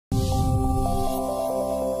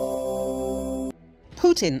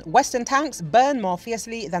Putin, Western tanks burn more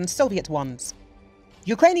fiercely than Soviet ones.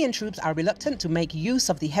 Ukrainian troops are reluctant to make use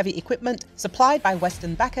of the heavy equipment supplied by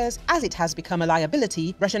Western backers as it has become a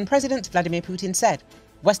liability, Russian President Vladimir Putin said.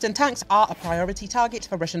 Western tanks are a priority target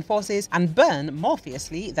for Russian forces and burn more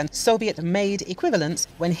fiercely than Soviet-made equivalents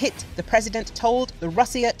when hit, the president told the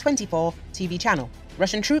Russia 24 TV channel.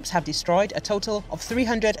 Russian troops have destroyed a total of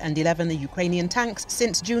 311 Ukrainian tanks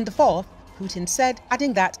since June the 4th, Putin said,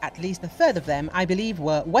 adding that at least a third of them, I believe,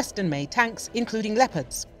 were Western-made tanks, including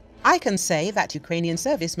Leopards. I can say that Ukrainian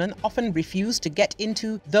servicemen often refuse to get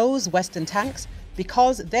into those Western tanks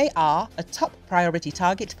because they are a top priority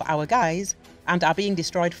target for our guys and are being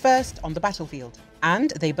destroyed first on the battlefield. And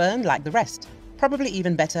they burn like the rest, probably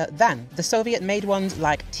even better than the Soviet-made ones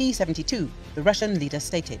like T-72, the Russian leader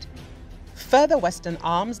stated. Further Western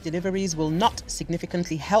arms deliveries will not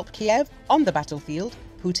significantly help Kiev on the battlefield,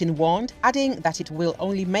 Putin warned, adding that it will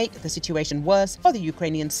only make the situation worse for the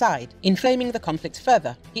Ukrainian side, inflaming the conflict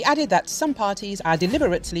further. He added that some parties are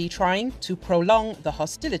deliberately trying to prolong the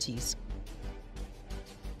hostilities.